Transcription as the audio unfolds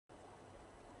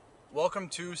Welcome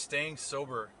to Staying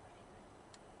Sober.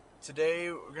 Today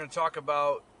we're going to talk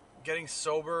about getting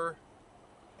sober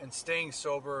and staying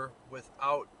sober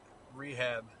without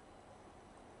rehab.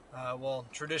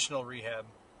 Traditional rehab.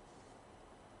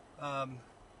 Um,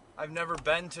 I've never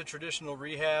been to traditional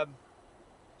rehab.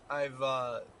 I've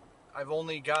uh, I've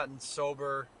only gotten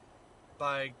sober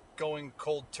by going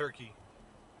cold turkey,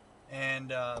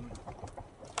 and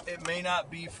it may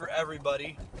not be for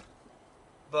everybody,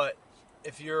 but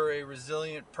if you're a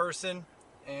resilient person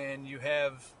and you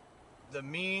have the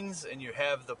means and you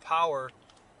have the power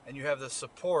and you have the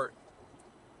support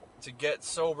to get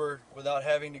sober without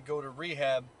having to go to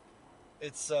rehab,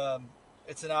 it's an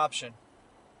option.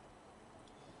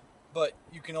 But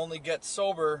you can only get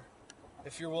sober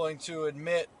if you're willing to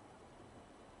admit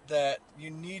that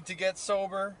you need to get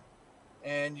sober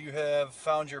and you have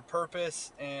found your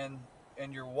purpose and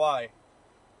your why.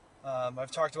 I've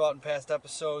talked about in past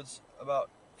episodes about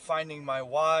finding my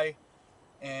why,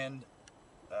 and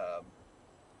um,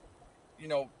 you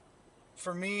know,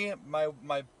 for me, my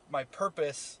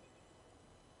purpose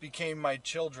became my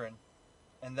children,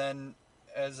 and then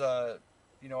as I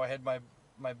had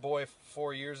my boy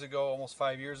 4 years ago, almost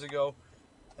 5 years ago,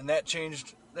 and that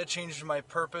changed my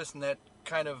purpose, and that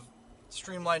kind of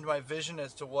streamlined my vision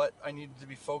as to what I needed to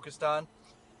be focused on.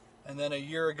 And then a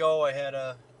year ago, I had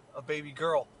a baby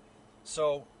girl.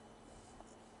 So,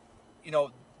 you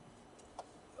know,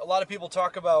 a lot of people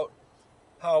talk about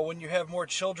how when you have more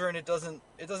children, it doesn't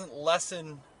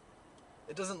lessen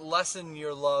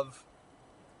your love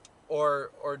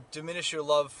or diminish your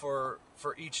love for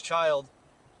each child.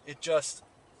 It just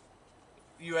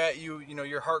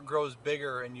your heart grows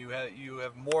bigger and you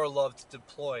have more love to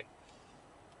deploy.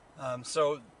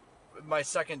 So my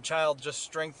second child just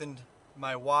strengthened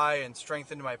my why and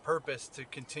strengthened my purpose to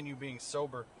continue being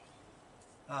sober.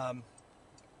 Um,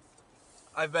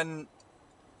 I've been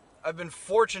I've been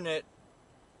fortunate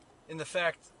in the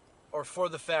fact, or for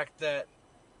the fact, that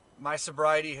my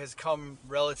sobriety has come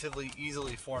relatively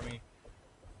easily for me.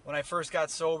 When I first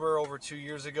got sober over 2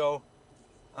 years ago,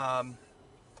 um,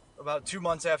 about 2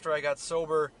 months after I got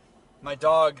sober, my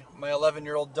dog, my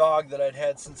 11-year-old dog that I'd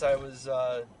had since I was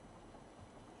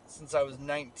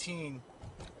 19,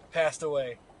 passed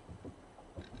away.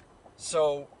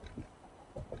 So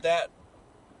that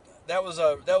that was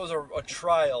a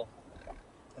trial,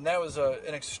 and that was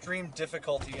an extreme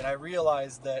difficulty. And I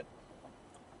realized that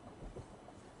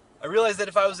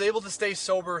if I was able to stay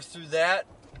sober through that,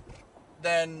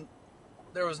 then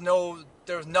there was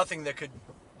nothing that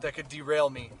could derail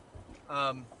me.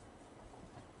 Um,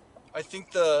 I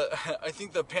think the I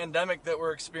think the pandemic that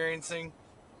we're experiencing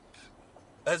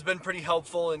has been pretty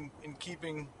helpful in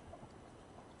keeping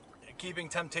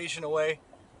temptation away.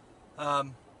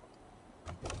 Um,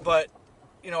 but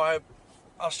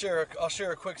I'll share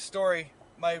a quick story.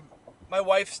 My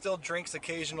wife still drinks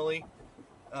occasionally.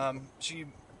 She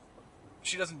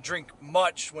doesn't drink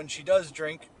much when she does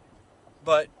drink,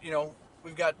 but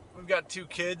we've got two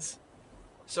kids,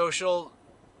 so she'll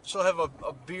have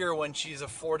a beer when she's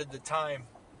afforded the time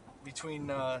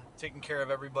between taking care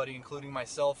of everybody, including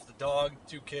myself, the dog,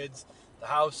 two kids, the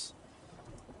house,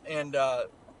 and I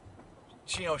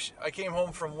came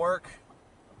home from work,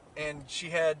 and she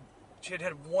had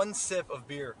one sip of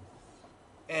beer,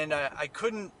 and I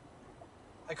couldn't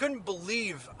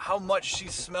believe how much she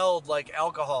smelled like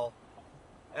alcohol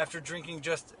after drinking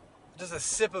just a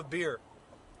sip of beer.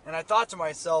 And I thought to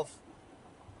myself,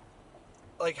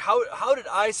 like, how did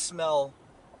I smell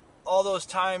all those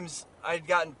times I'd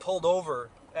gotten pulled over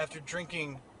after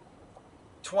drinking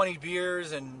 20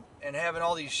 beers and having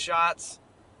all these shots?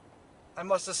 I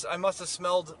must have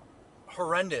smelled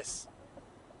horrendous.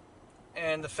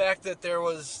 And the fact that there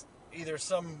was either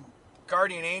some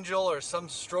guardian angel or some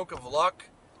stroke of luck,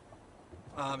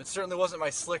 it certainly wasn't my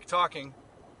slick talking,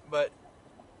 but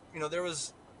there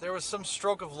was some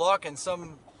stroke of luck and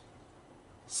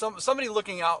somebody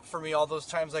looking out for me all those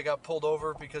times I got pulled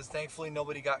over, because thankfully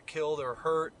nobody got killed or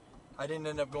hurt. I didn't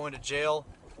end up going to jail.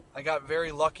 I got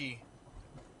very lucky,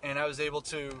 and I was able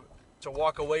to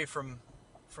walk away from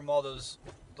all those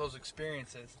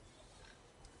experiences.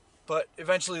 But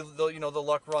eventually, the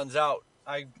luck runs out.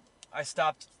 I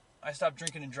stopped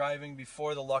drinking and driving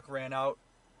before the luck ran out,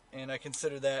 and I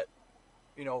consider that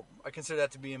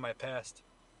to be in my past.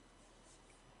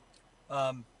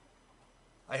 Um,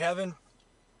 I haven't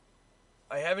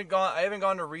I haven't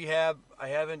gone to rehab. I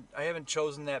haven't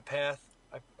chosen that path.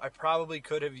 I probably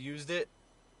could have used it,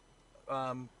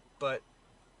 but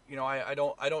I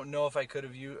don't know if I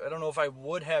don't know if I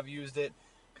would have used it,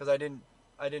 because I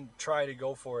didn't try to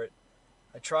go for it.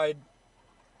 I tried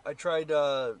I tried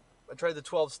tried the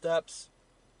 12 steps.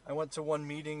 I went to one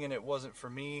meeting and it wasn't for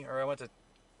me, or I think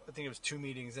it was 2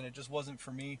 meetings and it just wasn't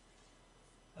for me.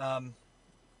 But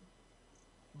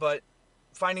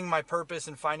finding my purpose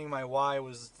and finding my why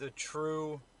was the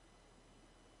true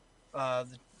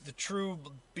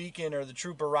beacon, or the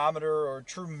true barometer, or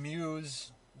true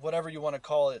muse, whatever you want to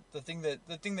call it. The thing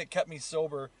that kept me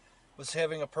sober was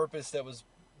having a purpose that was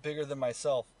bigger than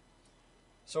myself.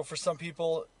 So for some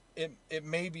people, it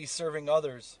may be serving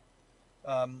others.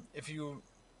 If you're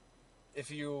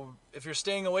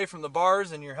staying away from the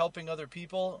bars and you're helping other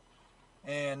people,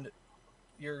 and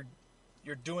you're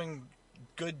doing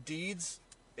good deeds,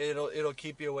 it'll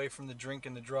keep you away from the drink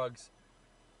and the drugs.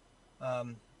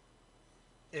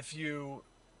 If you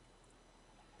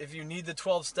need the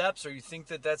 12 steps, or you think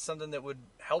that that's something that would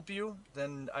help you,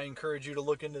 then I encourage you to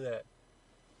look into that.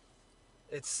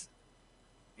 It's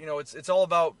all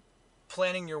about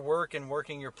planning your work and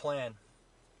working your plan.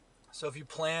 So if you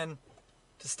plan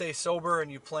to stay sober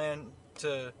and you plan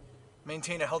to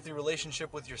maintain a healthy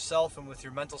relationship with yourself and with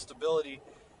your mental stability,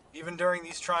 even during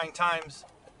these trying times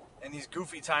and these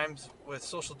goofy times with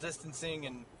social distancing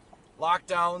and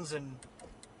lockdowns and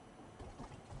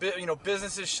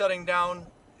businesses shutting down,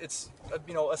 it's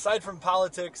aside from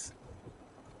politics,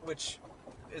 which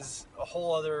is a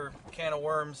whole other can of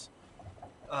worms.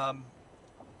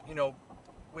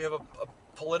 We have a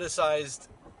politicized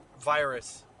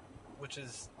virus, which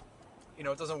is,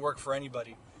 it doesn't work for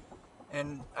anybody.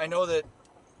 And I know that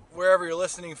wherever you're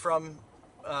listening from,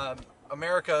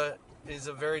 America is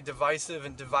a very divisive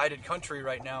and divided country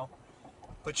right now.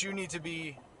 But you need to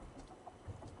be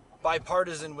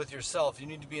bipartisan with yourself. You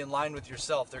need to be in line with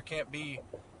yourself. There can't be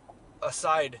a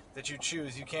side that you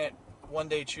choose. You can't one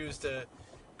day choose to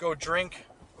go drink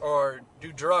or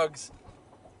do drugs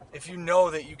if you know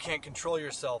that you can't control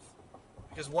yourself.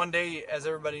 Because one day, as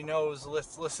everybody knows,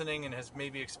 listening and has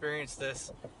maybe experienced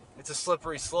this, it's a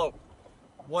slippery slope.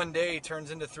 One day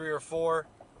turns into 3 or 4.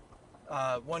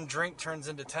 One drink turns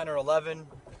into 10 or 11.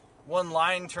 One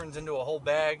line turns into a whole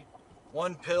bag.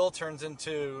 One pill turns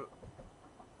into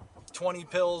 20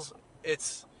 pills.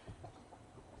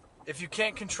 If you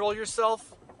can't control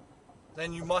yourself,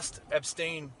 then you must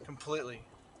abstain completely.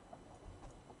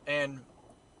 And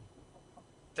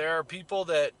there are people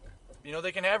that,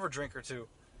 they can have a drink or two.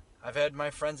 I've had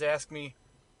my friends ask me,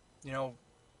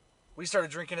 we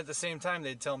started drinking at the same time.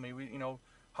 They'd tell me,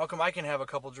 how come I can have a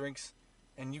couple drinks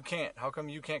and you can't? How come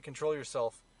you can't control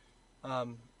yourself?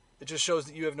 It just shows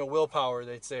that you have no willpower,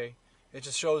 they'd say. It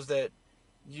just shows that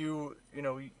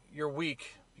you're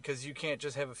weak because you can't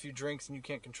just have a few drinks and you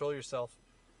can't control yourself.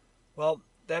 Well,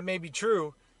 that may be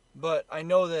true, but I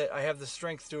know that I have the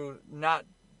strength to not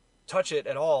touch it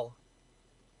at all.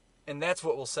 And that's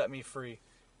what will set me free.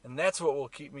 And that's what will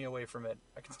keep me away from it.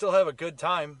 I can still have a good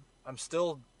time. I'm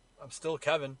still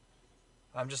Kevin.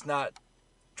 I'm just not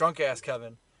drunk ass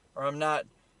Kevin. Or I'm not,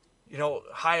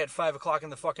 high at 5 o'clock in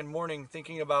the fucking morning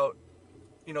thinking about,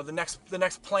 the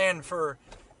next plan for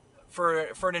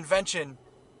an invention,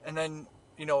 and then,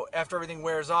 after everything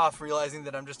wears off, realizing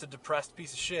that I'm just a depressed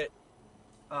piece of shit.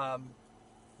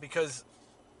 Because,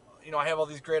 I have all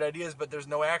these great ideas, but there's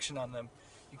no action on them.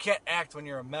 You can't act when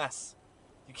you're a mess.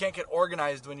 You can't get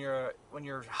organized when you're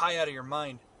high out of your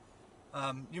mind.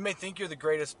 You may think you're the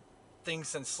greatest thing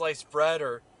since sliced bread,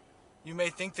 or you may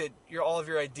think that all of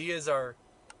your ideas are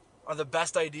the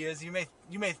best ideas. You may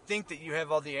think that you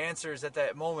have all the answers at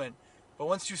that moment, but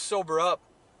once you sober up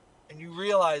and you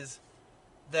realize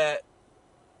that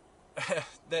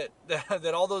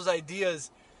that all those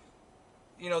ideas,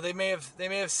 they may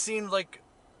have seemed like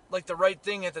the right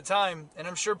thing at the time, and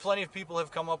I'm sure plenty of people have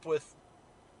come up with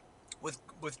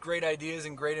great ideas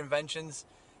and great inventions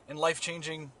and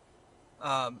life-changing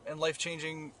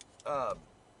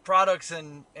products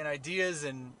and ideas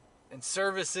and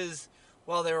services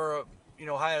while they were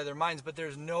high out of their minds, but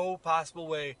there's no possible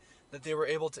way that they were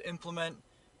able to implement,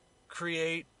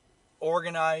 create,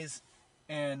 organize,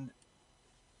 and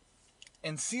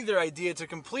see their idea to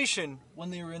completion when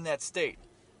they were in that state.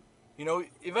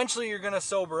 Eventually you're gonna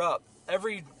sober up.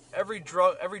 Every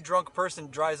drunk person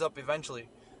dries up eventually.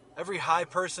 Every high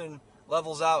person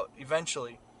levels out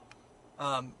eventually.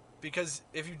 Because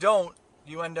if you don't,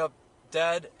 you end up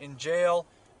dead, in jail,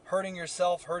 hurting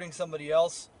yourself, hurting somebody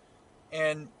else.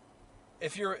 And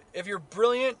if you're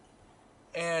brilliant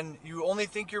and you only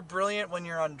think you're brilliant when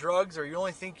you're on drugs, or you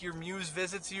only think your muse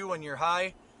visits you when you're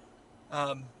high,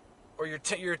 or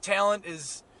your talent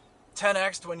is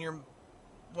 10x'd when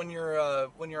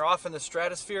you're off in the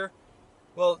stratosphere,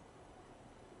 well,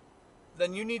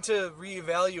 then you need to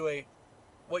reevaluate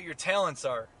what your talents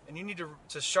are, and you need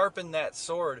to sharpen that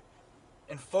sword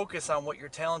and focus on what your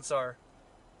talents are.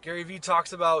 Gary Vee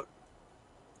talks about,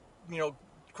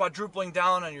 quadrupling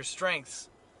down on your strengths,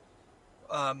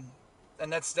 and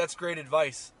that's great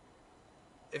advice.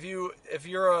 If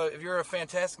you're a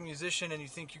fantastic musician and you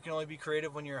think you can only be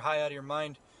creative when you're high out of your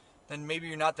mind, then maybe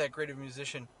you're not that great of a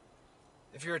musician.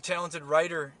 If you're a talented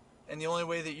writer and the only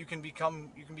way that you can be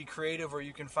creative, or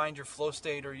you can find your flow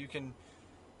state, or you can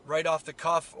write off the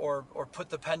cuff, or put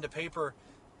the pen to paper,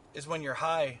 is when you're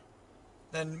high,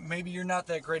 then maybe you're not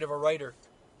that great of a writer.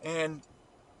 And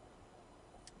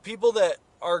people that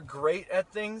are great at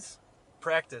things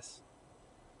practice.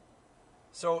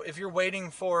 So if you're waiting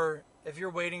for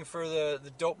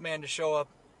the dope man to show up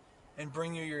and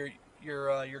bring you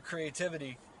your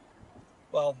creativity,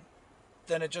 well,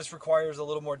 then it just requires a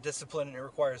little more discipline, and it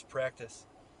requires practice.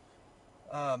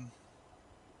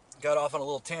 Got off on a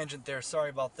little tangent there.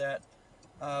 Sorry about that.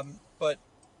 But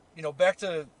back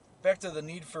to the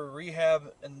need for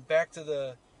rehab, and back to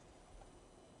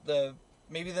the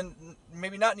maybe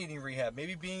not needing rehab,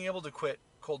 maybe being able to quit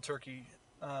cold turkey,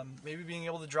 maybe being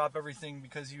able to drop everything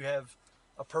because you have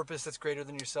a purpose that's greater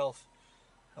than yourself.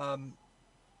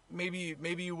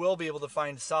 Maybe you will be able to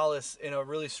find solace in a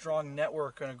really strong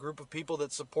network and a group of people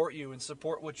that support you and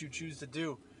support what you choose to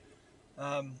do.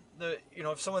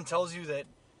 If someone tells you that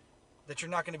you're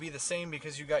not going to be the same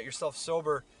because you got yourself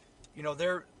sober,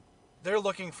 they're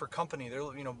looking for company.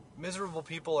 Miserable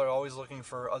people are always looking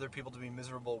for other people to be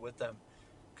miserable with them.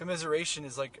 Commiseration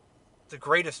is like the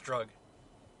greatest drug,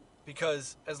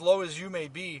 because as low as you may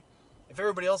be, if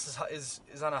everybody else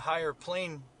is on a higher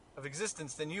plane of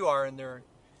existence than you are, and they're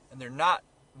not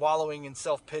wallowing in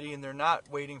self-pity, and they're not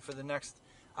waiting for the next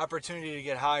opportunity to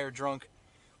get high or drunk,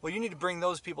 well, you need to bring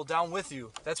those people down with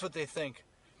you. That's what they think.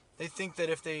 They think that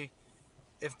if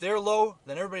they're low,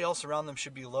 then everybody else around them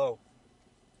should be low.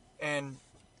 And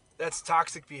that's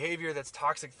toxic behavior, that's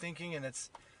toxic thinking, and it's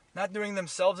not doing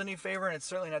themselves any favor, and it's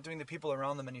certainly not doing the people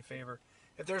around them any favor.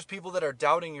 If there's people that are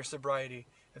doubting your sobriety,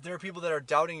 if there are people that are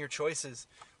doubting your choices,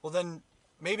 well, then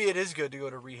maybe it is good to go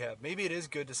to rehab. Maybe it is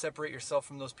good to separate yourself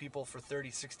from those people for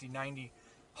 30, 60, 90,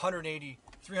 180,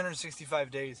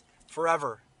 365 days,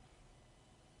 forever.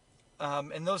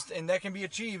 And that can be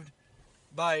achieved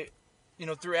by,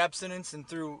 through abstinence and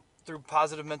through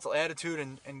positive mental attitude,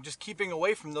 and just keeping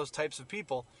away from those types of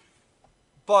people.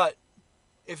 But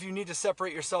if you need to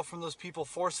separate yourself from those people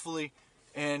forcefully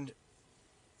and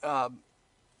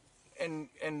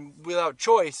without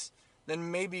choice,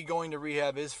 then maybe going to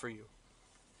rehab is for you.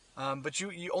 But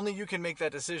you only you can make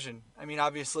that decision. I mean,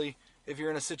 obviously, if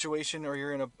you're in a situation, or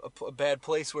you're in a bad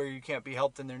place where you can't be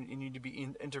helped, and you need to be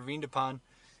intervened upon,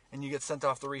 and you get sent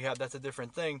off to rehab, that's a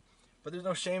different thing. But there's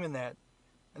no shame in that.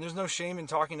 And there's no shame in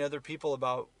talking to other people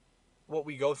about what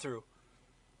we go through.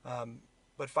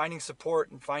 But finding support,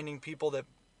 and finding people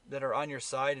that are on your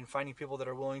side, and finding people that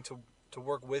are willing to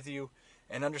work with you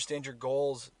and understand your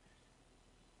goals,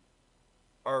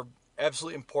 are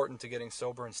absolutely important to getting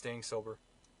sober and staying sober.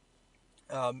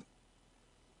 I'm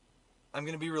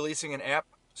going to be releasing an app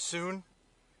soon.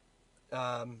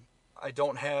 I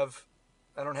don't have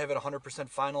it 100%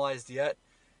 finalized yet,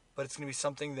 but it's going to be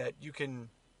something that you can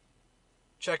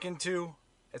check into.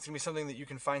 It's going to be something that you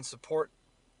can find support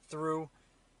through,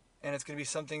 and it's going to be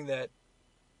something that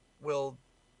will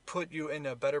put you in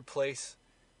a better place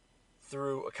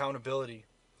through accountability.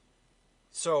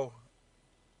 So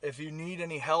if you need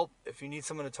any help, if you need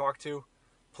someone to talk to,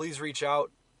 please reach out.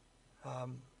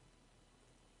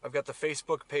 I've got the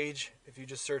Facebook page. If you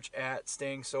just search at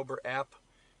Staying Sober app,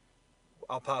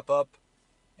 I'll pop up.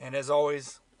 And as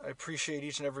always, I appreciate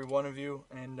each and every one of you,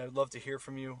 and I'd love to hear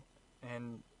from you.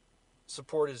 And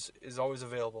support is always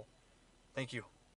available. Thank you.